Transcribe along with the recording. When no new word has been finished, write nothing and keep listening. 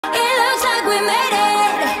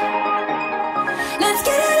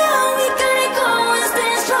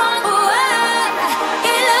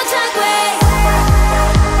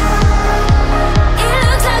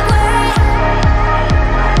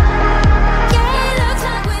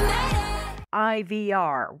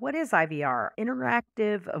IVR. What is IVR?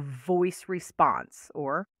 Interactive Voice Response,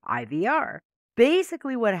 or IVR.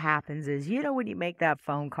 Basically, what happens is, when you make that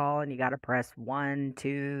phone call and you got to press 1,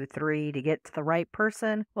 2, 3 to get to the right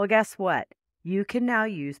person? Well, guess what? You can now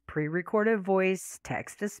use pre-recorded voice,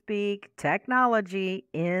 text-to-speak technology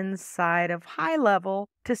inside of HighLevel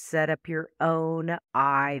to set up your own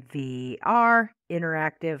IVR,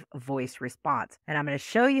 interactive voice response. And I'm going to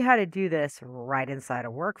show you how to do this right inside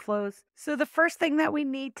of workflows. So the first thing that we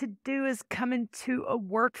need to do is come into a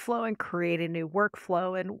workflow and create a new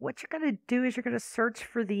workflow. And what you're going to do is you're going to search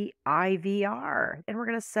for the IVR, and we're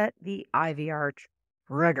going to set the IVR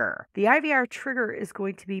trigger. The IVR trigger is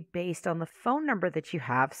going to be based on the phone number that you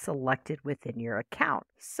have selected within your account.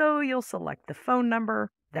 So you'll select the phone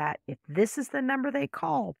number that if this is the number they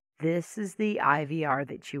call, this is the IVR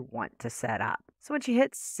that you want to set up. So once you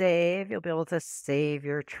hit save, you'll be able to save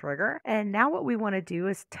your trigger. And now what we want to do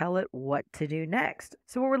is tell it what to do next.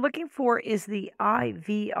 So what we're looking for is the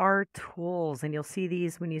IVR tools. And you'll see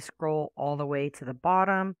these when you scroll all the way to the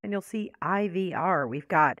bottom. And you'll see IVR. We've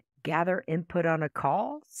got gather input on a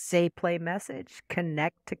call, say play message,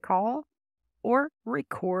 connect to call, or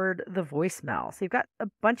record the voicemail. So you've got a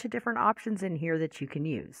bunch of different options in here that you can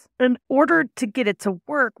use. In order to get it to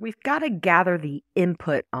work, we've got to gather the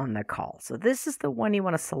input on the call. So this is the one you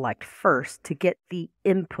want to select first to get the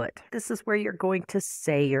input. This is where you're going to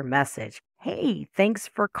say your message. Hey, thanks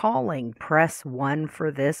for calling. Press 1 for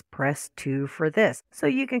this, press 2 for this. So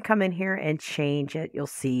you can come in here and change it. You'll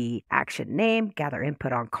see action name, gather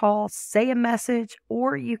input on call, say a message,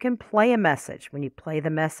 or you can play a message. When you play the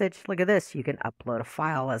message, look at this, you can upload a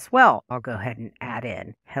file as well. I'll go ahead and add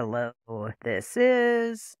in, hello, this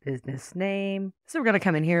is business name. So we're going to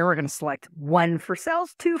come in here, we're going to select 1 for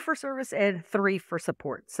sales, 2 for service, and 3 for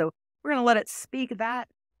support. So we're going to let it speak that.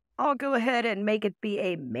 I'll go ahead and make it be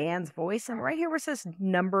a man's voice. And right here where it says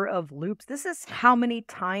number of loops, this is how many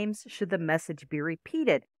times should the message be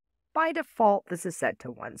repeated. By default, this is set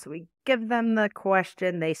to 1. So we give them the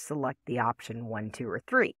question, they select the option 1, 2, or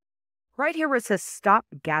 3. Right here where it says stop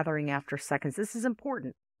gathering after seconds, this is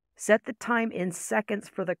important. Set the time in seconds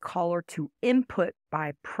for the caller to input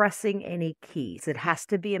by pressing any keys. It has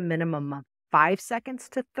to be a minimum of 5 seconds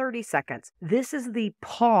to 30 seconds. This is the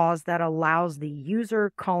pause that allows the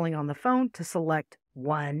user calling on the phone to select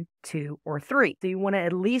 1, 2, or 3. So you want to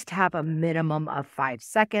at least have a minimum of 5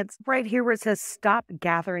 seconds. Right here where it says stop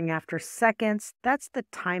gathering after seconds, that's the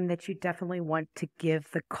time that you definitely want to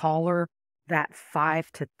give the caller that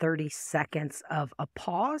 5 to 30 seconds of a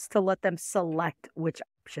pause to let them select which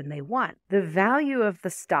option they want. The value of the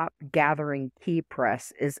stop gathering key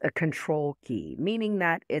press is a control key, meaning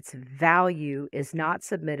that its value is not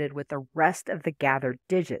submitted with the rest of the gathered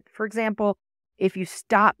digit. For example, if you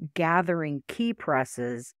stop gathering key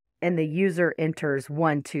presses and the user enters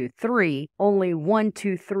 1, 2, 3, only 1,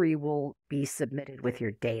 2, 3 will be submitted with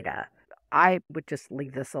your data. I would just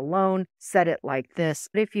leave this alone, set it like this.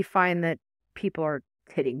 But if you find that people are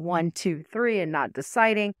hitting 1, 2, 3 and not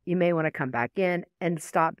deciding, you may want to come back in and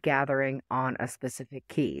stop gathering on a specific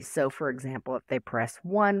key. So for example, if they press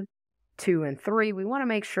 1, 2, and 3, we want to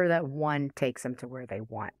make sure that 1 takes them to where they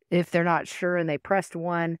want. If they're not sure and they pressed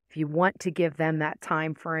 1, if you want to give them that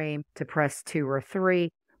time frame to press 2 or 3,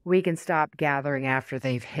 we can stop gathering after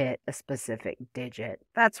they've hit a specific digit.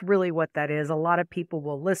 That's really what that is. A lot of people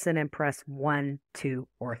will listen and press 1, 2,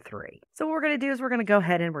 or 3. So what we're going to do is we're going to go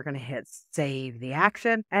ahead and we're going to hit save the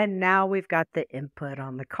action. And now we've got the input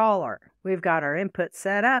on the caller. We've got our input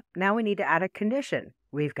set up. Now we need to add a condition.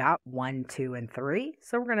 We've got 1, 2, and 3.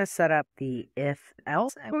 So we're going to set up the if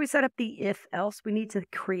else. And when we set up the if else, we need to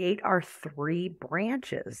create our 3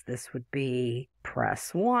 branches. This would be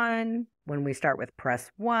press 1. When we start with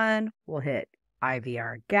press 1, we'll hit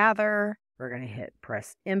IVR gather. We're going to hit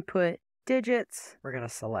press input digits. We're going to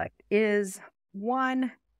select is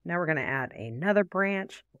 1. Now we're going to add another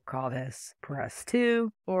branch. We'll call this press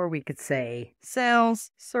 2, or we could say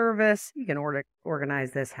sales, service. You can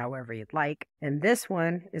organize this however you'd like. And this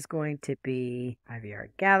one is going to be IVR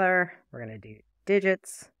gather. We're going to do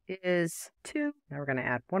digits is 2. Now we're going to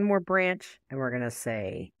add one more branch and we're going to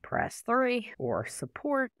say press 3 or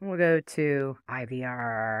support. And we'll go to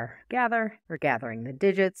IVR gather. We're gathering the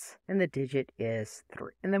digits and the digit is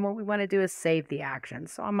 3. And then what we want to do is save the action.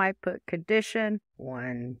 So I might put condition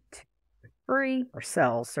 1, 2, 3 or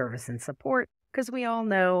sell, service, and support, because we all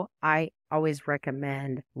know I always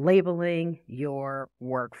recommend labeling your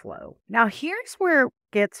workflow. Now here's where it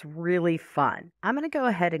gets really fun. I'm going to go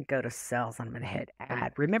ahead and go to sales. I'm going to hit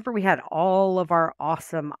add. Remember, we had all of our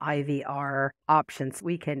awesome IVR options.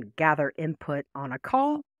 We can gather input on a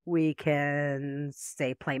call. We can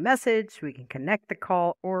say play message, we can connect the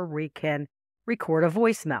call, or we can record a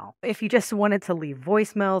voicemail. If you just wanted to leave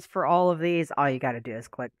voicemails for all of these, all you got to do is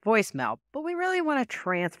click voicemail. But we really want to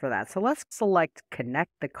transfer that. So let's select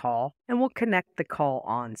connect the call, and we'll connect the call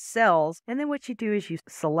on cells. And then what you do is you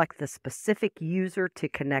select the specific user to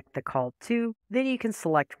connect the call to. Then you can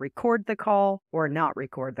select record the call or not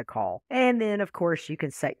record the call. And then of course you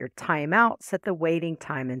can set your timeout, set the waiting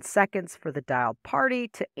time in seconds for the dialed party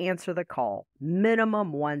to answer the call.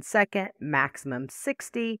 Minimum 1 second, maximum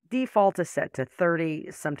 60. Default is set to 30.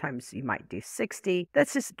 Sometimes you might do 60.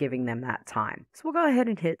 That's just giving them that time. So we'll go ahead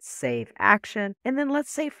and hit save action. And then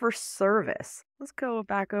let's say for service. Let's go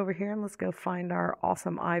back over here and let's go find our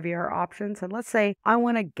awesome IVR options. And let's say I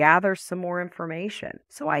want to gather some more information.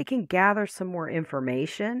 So I can gather some more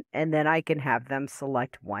information and then I can have them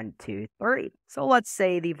select 1, 2, 3. So let's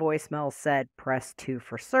say the voicemail said press 2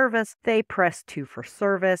 for service. They press 2 for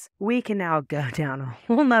service. We can now go down a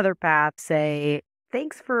whole nother path, say,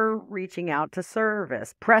 thanks for reaching out to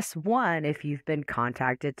service. Press 1 if you've been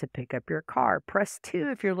contacted to pick up your car. Press 2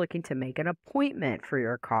 if you're looking to make an appointment for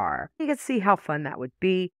your car. You can see how fun that would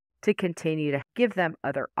be to continue to give them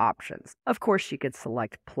other options. Of course, you could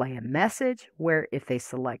select play a message, where if they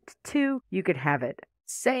select 2, you could have it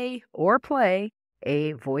say or play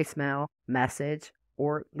a voicemail message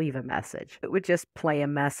or leave a message. It would just play a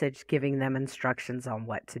message giving them instructions on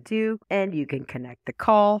what to do, and you can connect the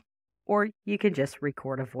call, or you can just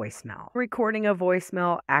record a voicemail. Recording a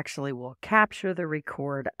voicemail actually will capture the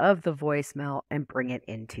record of the voicemail and bring it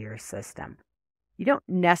into your system. You don't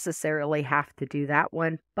necessarily have to do that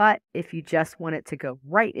one, but if you just want it to go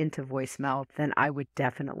right into voicemail, then I would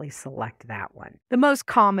definitely select that one. The most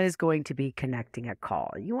common is going to be connecting a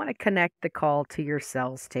call. You want to connect the call to your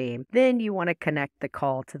sales team. Then you want to connect the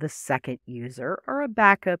call to the second user or a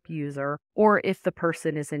backup user, or if the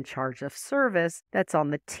person is in charge of service that's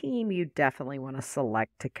on the team, you definitely want to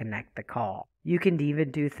select to connect the call. You can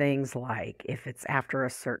even do things like if it's after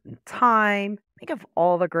a certain time. Think of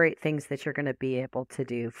all the great things that you're going to be able to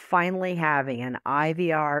do. Finally, having an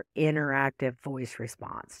IVR interactive voice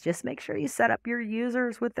response. Just make sure you set up your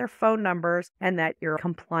users with their phone numbers and that you're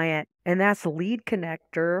compliant. And that's Lead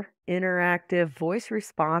Connector Interactive Voice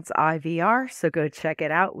Response IVR. So go check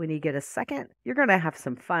it out when you get a second. You're going to have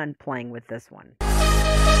some fun playing with this one.